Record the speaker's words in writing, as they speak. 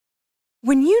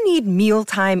When you need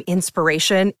mealtime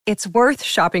inspiration, it's worth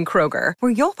shopping Kroger,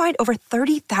 where you'll find over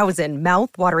 30,000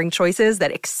 mouth-watering choices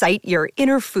that excite your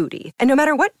inner foodie. And no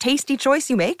matter what tasty choice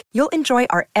you make, you'll enjoy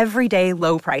our everyday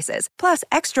low prices, plus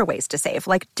extra ways to save,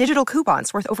 like digital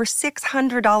coupons worth over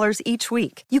 $600 each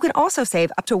week. You can also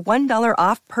save up to $1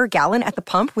 off per gallon at the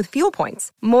pump with fuel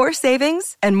points. More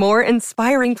savings and more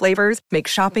inspiring flavors make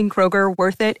shopping Kroger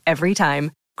worth it every time.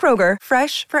 Kroger,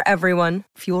 fresh for everyone.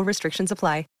 Fuel restrictions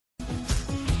apply.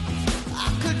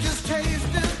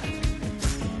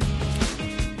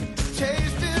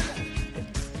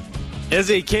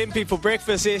 Izzy Kempe for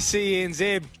breakfast,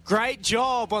 SCNZ. Great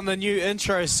job on the new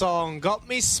intro song. Got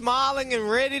me smiling and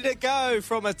ready to go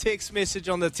from a text message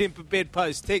on the Temper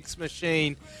Bedpost text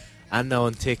machine.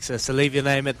 Unknown Texas. So leave your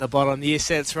name at the bottom. Yes,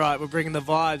 that's right. We're bringing the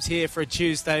vibes here for a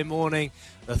Tuesday morning,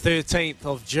 the 13th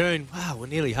of June. Wow, we're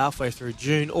nearly halfway through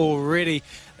June already.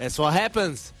 That's what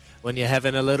happens when you're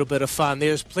having a little bit of fun.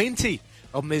 There's plenty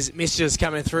of messages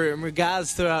coming through in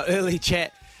regards to our early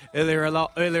chat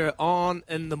earlier on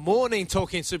in the morning,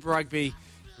 talking Super Rugby.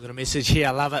 We've got a message here.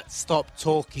 I love it. Stop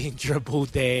talking dribble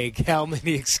dag. How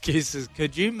many excuses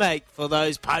could you make for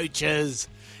those poachers?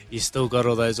 You still got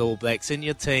all those All Blacks in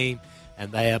your team,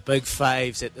 and they are big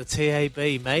faves at the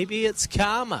TAB. Maybe it's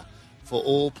karma for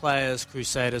all players.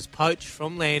 Crusaders poach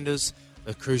from Landers.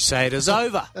 The Crusaders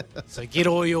over. So get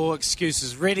all your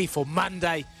excuses ready for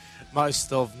Monday.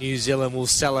 Most of New Zealand will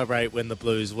celebrate when the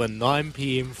Blues win 9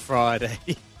 p.m. Friday.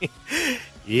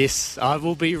 Yes, I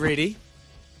will be ready.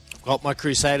 Got my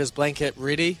Crusaders blanket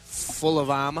ready, full of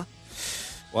armour.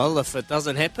 Well, if it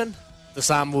doesn't happen,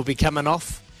 this armour will be coming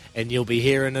off, and you'll be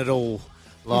hearing it all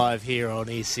live here on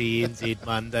SCNZ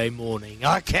Monday morning.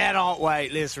 I cannot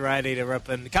wait. Let's ready to rip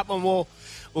in. A couple more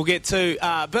we'll get to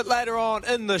a bit later on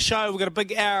in the show. We've got a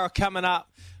big hour coming up.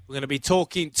 We're going to be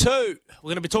talking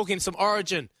some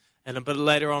Origin. And a bit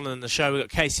later on in the show, we've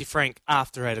got Casey Frank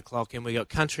after 8 o'clock, and we got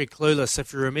Country Clueless.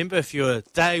 If you remember, if you're a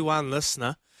day one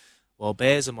listener, well,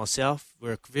 Baz and myself,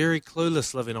 we're very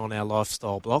clueless living on our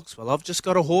lifestyle blogs. Well, I've just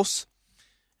got a horse,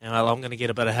 and I'm going to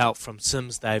get a bit of help from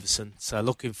Sims Davison. So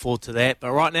looking forward to that.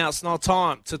 But right now, it's not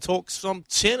time to talk some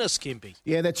tennis, Kempy.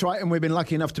 Yeah, that's right. And we've been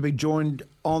lucky enough to be joined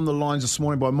on the lines this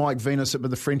morning by Mike Venus at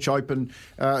the French Open,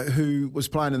 who was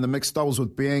playing in the mixed doubles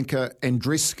with Bianca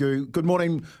Andreescu. Good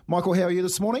morning, Michael. How are you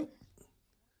this morning?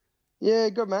 Yeah,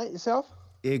 good, mate. Yourself?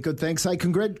 Yeah, good, thanks. Hey,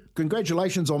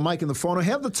 congratulations on making the final.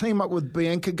 How did the team up with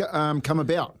Bianca come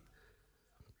about?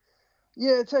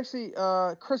 Yeah, it's actually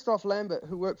Christophe Lambert,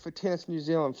 who worked for Tennis New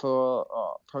Zealand for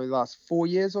probably the last 4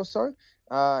 years or so.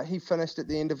 He finished at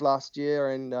the end of last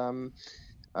year and,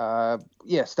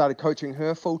 started coaching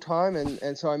her full-time.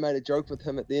 And so I made a joke with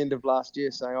him at the end of last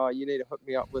year saying, you need to hook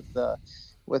me up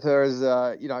with her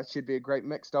as, she'd be a great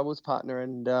mixed doubles partner.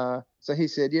 And so he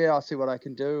said, yeah, I'll see what I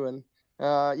can do. And,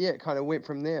 it kind of went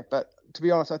from there. But to be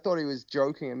honest, I thought he was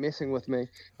joking and messing with me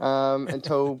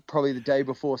until probably the day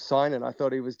before signing. I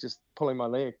thought he was just pulling my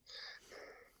leg.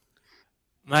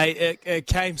 Mate, it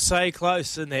came so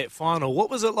close in that final.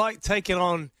 What was it like taking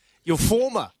on your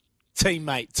former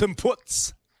teammate, Tim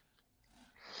Putz?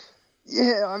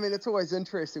 Yeah, I mean, it's always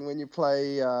interesting when you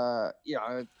play,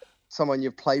 someone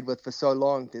you've played with for so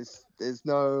long.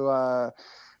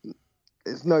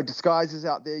 There's no disguises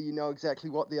out there. You know exactly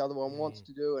what the other one wants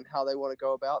to do and how they want to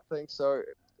go about things. So,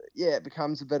 yeah, it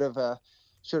becomes a bit of a,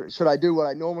 should I do what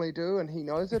I normally do and he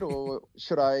knows it, or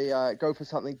should I go for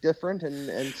something different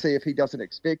and see if he doesn't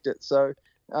expect it? So,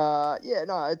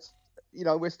 it's,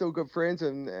 we're still good friends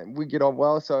and we get on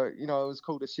well. So, it was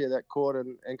cool to share that court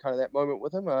and kind of that moment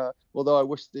with him, although I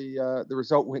wish the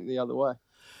result went the other way.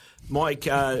 Mike,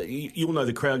 you'll know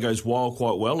the crowd goes wild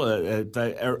quite well.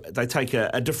 They take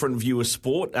a different view of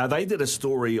sport. They did a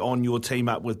story on your team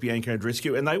up with Bianca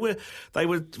Andreescu, and they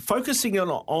were focusing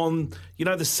on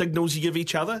the signals you give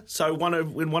each other. So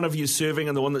when one of you's serving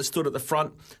and the one that stood at the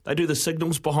front, they do the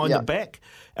signals behind the back.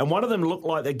 And one of them looked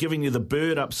like they're giving you the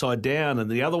bird upside down, and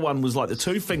the other one was like the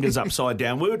two fingers upside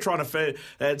down. We were trying to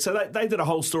so they did a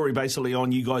whole story basically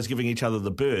on you guys giving each other the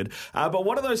bird. But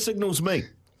what do those signals mean?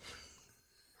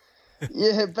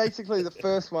 Yeah, basically the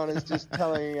first one is just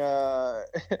telling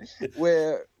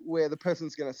where the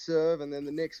person's going to serve, and then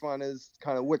the next one is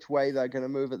kind of which way they're going to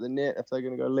move at the net, if they're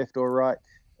going to go left or right.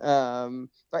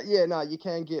 But yeah, no, you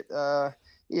can get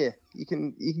you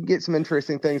can get some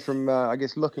interesting things from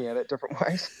looking at it different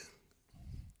ways.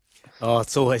 Oh,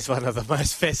 it's always one of the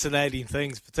most fascinating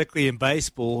things, particularly in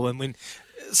baseball. And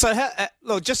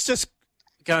just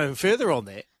going further on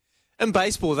that. In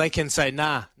baseball, they can say,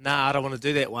 nah, I don't want to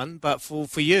do that one. But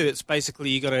for you, it's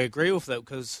basically you got to agree with it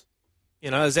because You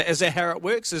know, is that how it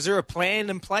works? Is there a plan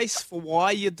in place for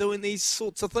why you're doing these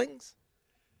sorts of things?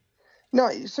 No,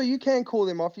 so you can call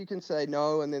them off. You can say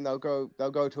no, and then they'll go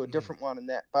to a different one and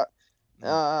that. But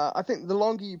I think the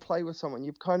longer you play with someone,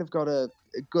 you've kind of got a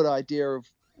good idea of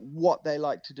what they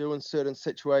like to do in certain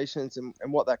situations and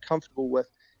what they're comfortable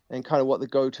with and kind of what the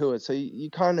go-to is. So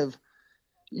you kind of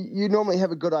you normally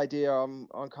have a good idea on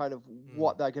kind of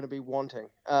what they're going to be wanting.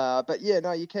 But yeah,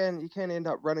 no, you can end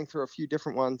up running through a few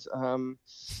different ones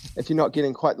if you're not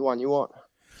getting quite the one you want.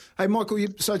 Hey, Michael,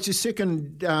 so it's your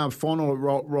second final at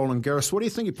Roland Garros. What do you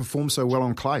think you performed so well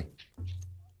on clay?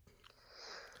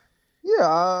 Yeah,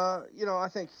 I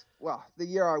think, the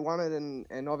year I won it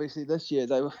and obviously this year,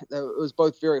 it was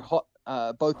both very hot,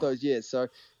 both those years. So,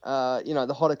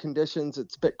 the hotter conditions,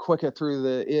 it's a bit quicker through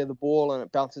the air of the ball and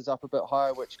it bounces up a bit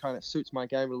higher, which kind of suits my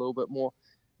game a little bit more.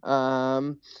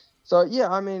 So, yeah,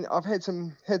 I mean, I've had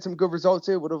some good results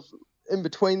there. Would have, in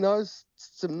between those,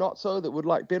 some not so that would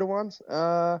like better ones.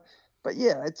 But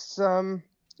yeah, it's I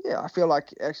feel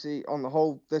like actually on the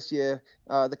whole this year,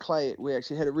 the clay, we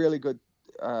actually had a really good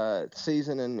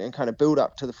season and kind of build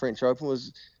up to the French Open.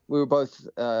 We were both,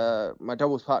 my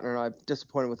doubles partner and I,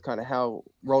 disappointed with kind of how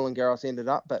Roland Garros ended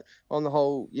up. But on the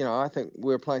whole, I think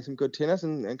we were playing some good tennis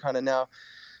and kind of now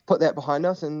put that behind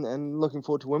us and looking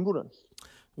forward to Wimbledon.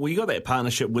 Well, you got that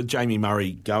partnership with Jamie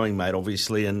Murray going, mate,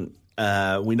 obviously, and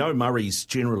we know Murray's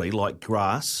generally like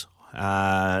grass.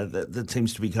 That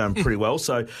seems to be going pretty well.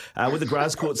 So with the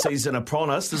grass court season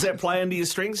upon us, does that play into your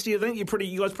strengths, do you think?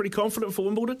 You guys pretty confident for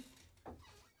Wimbledon?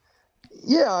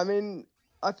 Yeah, I mean,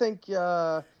 I think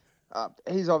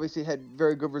he's obviously had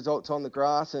very good results on the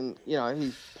grass and,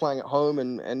 he's playing at home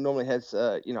and normally has,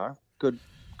 good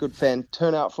fan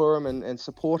turnout for him and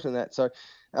support in that. So,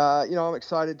 I'm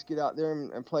excited to get out there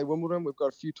and play Wimbledon. We've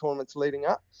got a few tournaments leading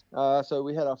up. So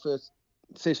we had our first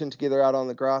session together out on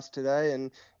the grass today and,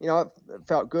 it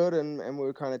felt good and we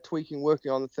were kind of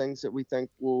working on the things that we think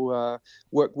will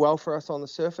work well for us on the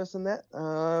surface and that.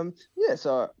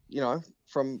 So,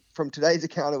 from today's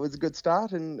account, it was a good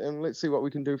start and let's see what we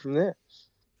can do from there.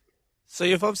 So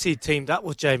you've obviously teamed up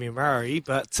with Jamie Murray,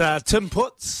 but Tim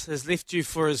Putz has left you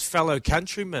for his fellow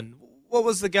countryman. What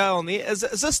was the go on there? Is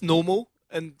this normal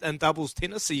in doubles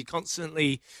tennis? Are you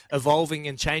constantly evolving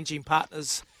and changing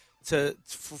partners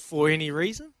for any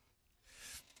reason?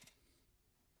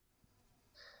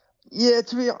 Yeah,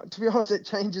 to be honest, it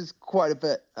changes quite a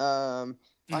bit. I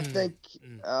think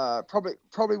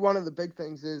probably one of the big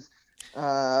things is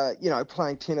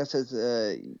playing tennis as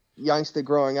a youngster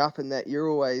growing up, and that you're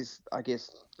always, I guess,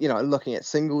 looking at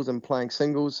singles and playing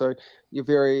singles. So you're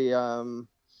very,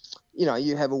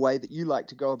 you have a way that you like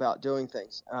to go about doing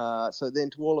things. So then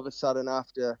to all of a sudden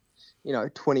after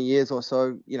 20 years or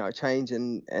so, change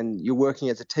and you're working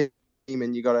as a team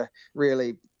and you got to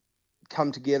really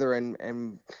come together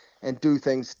and do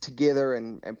things together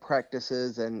and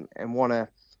practices and want to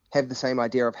have the same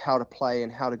idea of how to play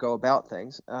and how to go about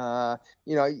things.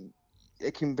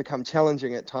 It can become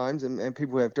challenging at times and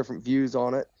people have different views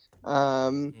on it.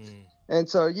 And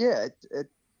so, yeah, it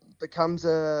becomes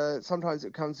sometimes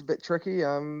it becomes a bit tricky,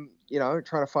 trying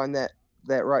to find that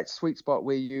right sweet spot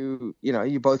where you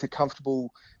both are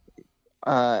comfortable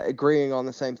agreeing on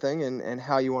the same thing and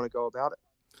how you want to go about it.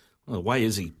 Well, the way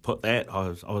Izzy put that, I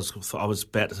was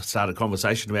about to start a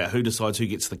conversation about who decides who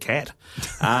gets the cat.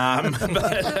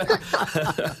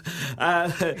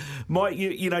 Mike,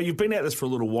 you've been at this for a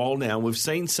little while now. We've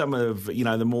seen some of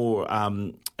the more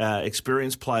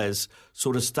experienced players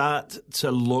sort of start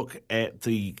to look at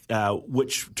the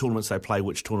which tournaments they play,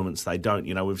 which tournaments they don't.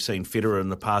 We've seen Federer in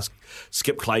the past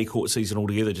skip clay court season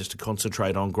altogether just to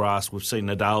concentrate on grass. We've seen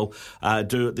Nadal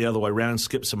do it the other way around,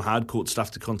 skip some hard court stuff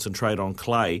to concentrate on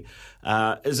clay.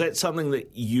 Is that something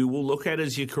that you will look at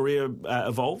as your career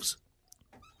evolves?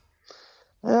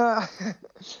 I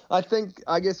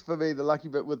guess for me, the lucky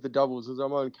bit with the doubles is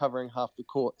I'm only covering half the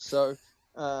court. So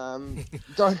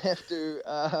don't have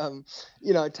to,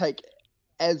 take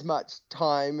as much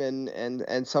time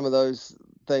and some of those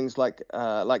things like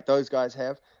those guys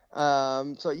have.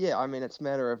 So yeah, I mean, it's a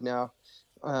matter of now.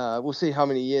 We'll see how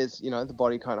many years, the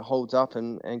body kind of holds up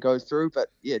and goes through. But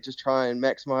yeah, just try and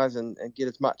maximize and get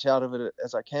as much out of it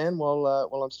as I can while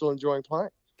I'm still enjoying playing.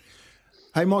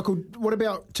 Hey, Michael, what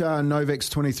about Novak's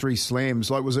 23 slams?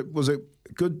 Like, was it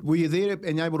good? Were you there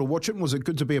and able to watch it? And was it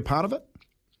good to be a part of it?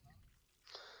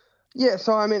 Yeah,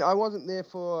 so I mean, I wasn't there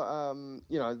for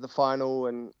the final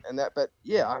and that, but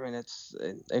yeah, I mean, it's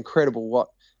incredible what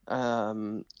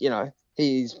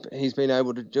he's been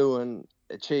able to do and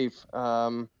achieve.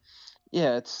 To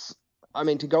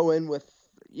go in with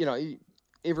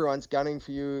everyone's gunning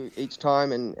for you each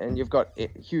time, and you've got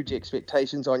huge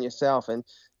expectations on yourself, and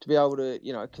to be able to,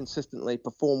 consistently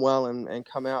perform well and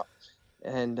come out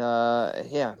and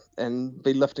and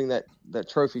be lifting that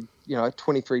trophy,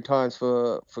 23 times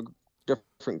for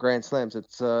different Grand Slams.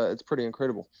 It's pretty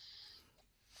incredible.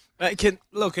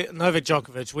 Look at Novak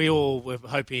Djokovic. We all were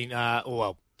hoping,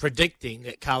 predicting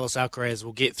that Carlos Alcaraz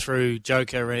will get through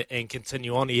Joker and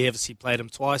continue on. He obviously played him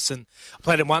once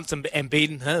and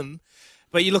beaten him.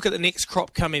 But you look at the next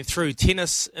crop coming through,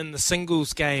 tennis in the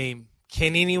singles game.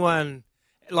 Can anyone,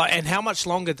 and how much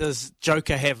longer does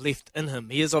Joker have left in him?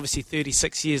 He is obviously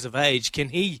 36 years of age. Can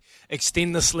he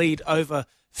extend this lead over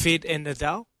Fed and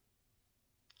Nadal?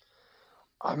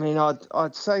 I mean,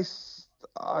 I'd say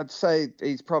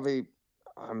he's probably,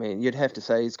 you'd have to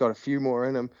say he's got a few more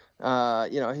in him.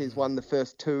 He's won the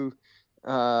first two,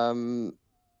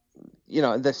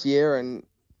 this year. And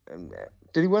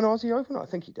did he win Aussie Open? I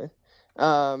think he did.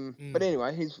 But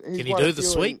anyway, he's can he do the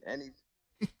sweep?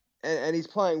 And he's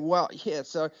playing well. Yeah.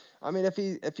 So,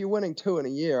 if you're winning two in a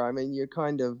year, you're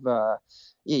kind of,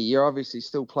 you're obviously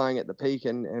still playing at the peak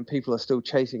and people are still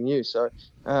chasing you. So,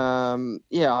 I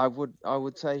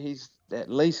would say he's at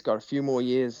least got a few more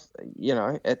years,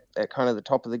 at kind of the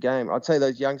top of the game. I'd say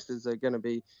those youngsters are going to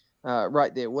be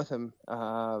right there with him,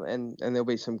 and there'll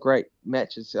be some great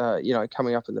matches,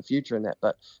 coming up in the future in that.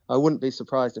 But I wouldn't be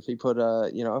surprised if he put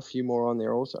a few more on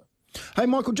there also. Hey,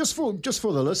 Michael, just for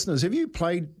the listeners, have you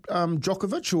played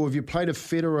Djokovic, or have you played a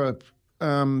Federer,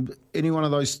 any one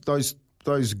of those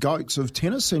goats of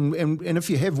tennis? And if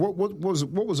you have, what was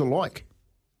it like?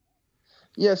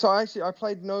 Yeah, so I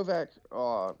played Novak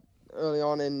early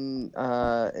on in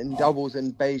doubles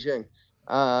in Beijing,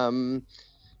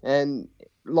 and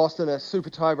lost in a super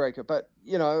tiebreaker. But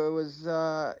it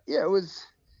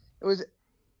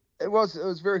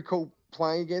was very cool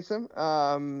playing against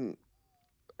him.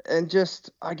 And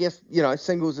just, I guess,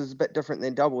 singles is a bit different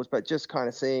than doubles, but just kind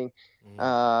of seeing,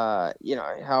 how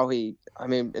he,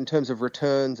 in terms of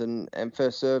returns and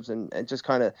first serves and just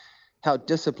kind of how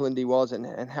disciplined he was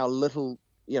and how little,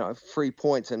 free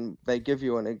points and they give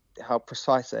you and how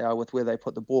precise they are with where they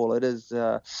put the ball. It is,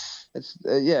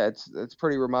 it's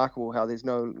pretty remarkable how there's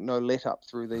no let up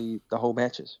through the whole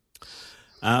matches.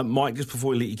 Mike, just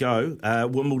before we let you go,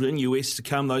 Wimbledon, US to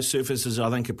come. Those surfaces, I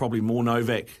think, are probably more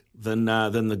Novak than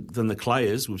the clay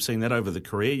is. We've seen that over the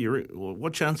career.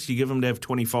 What chance do you give him to have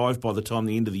 25 by the time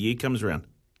the end of the year comes around?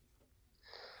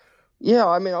 Yeah,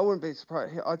 I wouldn't be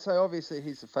surprised. I'd say obviously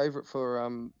he's the favourite for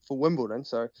Wimbledon,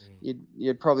 so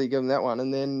you'd probably give him that one.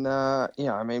 And then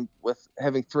with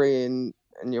having three in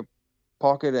your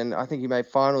pocket, and I think he made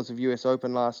finals of US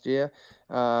Open last year.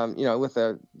 With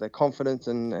the confidence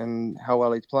and how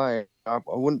well he's playing, I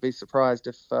wouldn't be surprised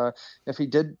if he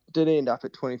did end up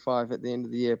at 25 at the end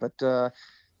of the year. But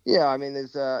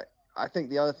there's I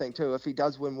think the other thing too, if he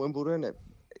does win Wimbledon,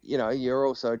 you're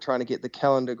also trying to get the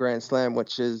calendar Grand Slam,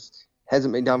 which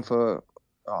hasn't been done for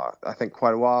I think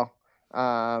quite a while.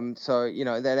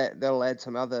 That'll add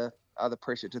some other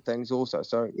pressure to things also.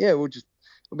 So yeah, it'll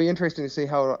be interesting to see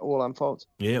how it all unfolds.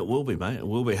 Yeah, it will be, mate. It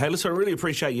will be. Hey, listen, I really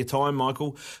appreciate your time,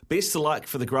 Michael. Best of luck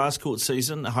for the grass court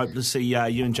season. I hope to see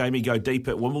you and Jamie go deep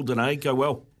at Wimbledon, eh? Go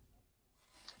well.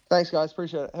 Thanks, guys.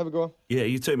 Appreciate it. Have a good one. Yeah,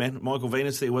 you too, man. Michael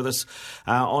Venus there with us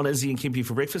on Izzy and Kempy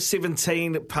for breakfast.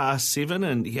 7:17,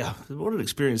 and yeah, what an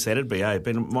experience that'd be, eh?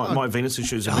 Mike Venus'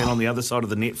 shoes have been on the other side of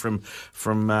the net from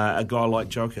a guy like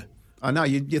Joker. I know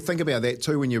you think about that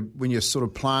too when you're sort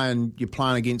of playing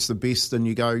against the best, and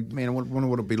you go, man, I wonder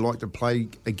what it'd be like to play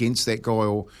against that guy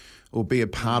or be a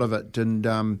part of it. And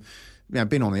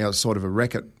being on the other side of a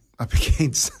racket up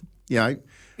against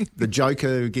the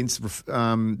Joker, against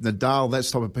Nadal, that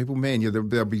type of people, man,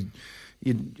 it'll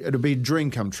be a dream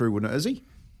come true, wouldn't it, Izzy?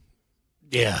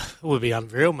 Yeah, it would be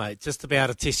unreal, mate. Just to be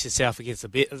able to test yourself against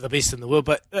the best in the world.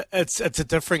 But it's a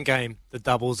different game, the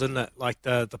doubles, isn't it? Like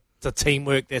the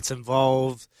teamwork that's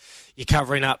involved.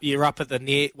 You're up at the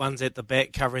net, one's at the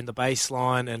back covering the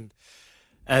baseline, and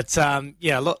it's a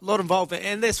lot involved.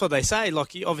 And that's what they say.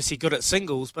 Like, you're obviously good at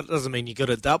singles, but it doesn't mean you're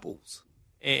good at doubles.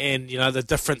 And the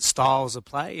different styles of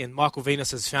play. And Michael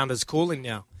Venus has found his calling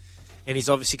now. And he's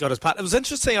obviously got his part. It was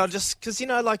interesting, because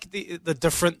the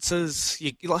differences,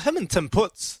 like him and Tim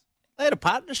Putz, they had a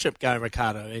partnership going,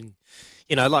 Ricardo, and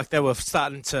they were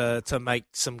starting to make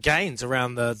some gains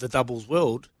around the doubles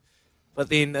world, but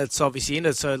then it's obviously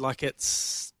ended. So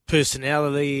it's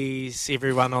personalities,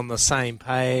 everyone on the same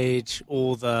page,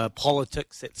 all the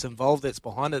politics that's involved, that's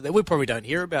behind it, that we probably don't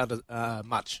hear about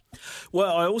much.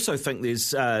 Well, I also think there's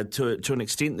to an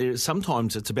extent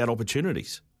sometimes it's about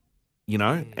opportunities. you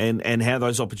know, and how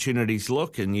those opportunities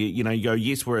look. And, you go,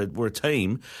 yes, we're a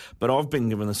team, but I've been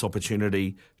given this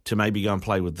opportunity to maybe go and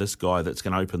play with this guy that's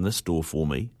going to open this door for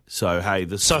me. So, hey,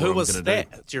 this is what I'm going to do. So who was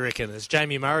that, do you reckon? Is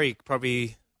Jamie Murray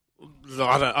probably...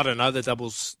 I don't know the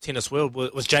doubles tennis world.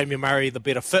 Was Jamie Murray the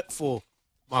better fit for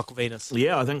Michael Venus?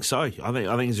 Yeah, I think so. I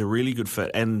think he's a really good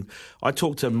fit. And I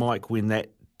talked to Mike when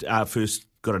that first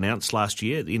got announced last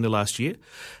year, at the end of last year,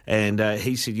 and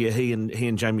he said, yeah, he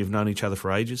and Jamie have known each other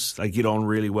for ages. They get on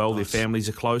really well. Nice. Their families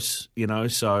are close,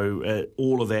 so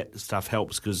all of that stuff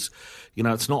helps because,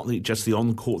 it's not just the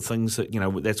on-court things that,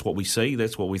 that's what we see,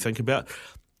 that's what we think about.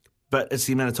 But it's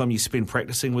the amount of time you spend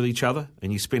practicing with each other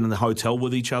and you spend in the hotel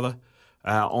with each other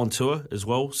on tour as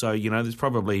well. So, there's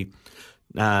probably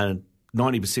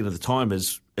 90% of the time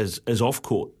is off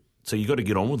court. So you've got to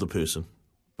get on with the person,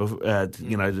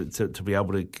 to be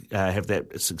able to have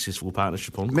that successful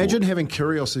partnership on court. Imagine having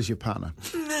Kyrgios as your partner.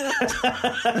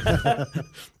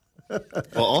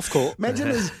 Well, off court.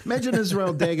 Imagine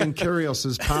Israel Dag and Kyrgios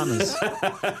as partners.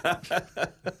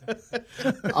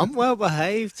 I'm well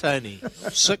behaved, Tony.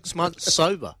 6 months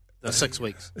sober. No, 6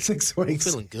 weeks. 6 weeks.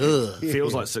 Feeling good.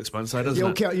 Feels like 6 months, though,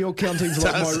 doesn't it? Your counting's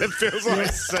like my... It feels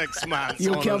like 6 months,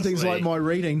 Your honestly. counting's like my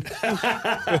reading.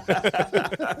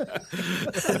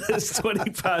 It's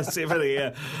 7:20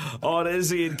 here on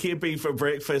Izzy and Kempi for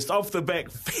breakfast. Off the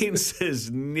back fences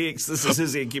next. This is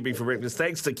Izzy and Kempi for breakfast.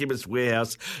 Thanks to Chemist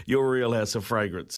Warehouse, your real house of fragrance.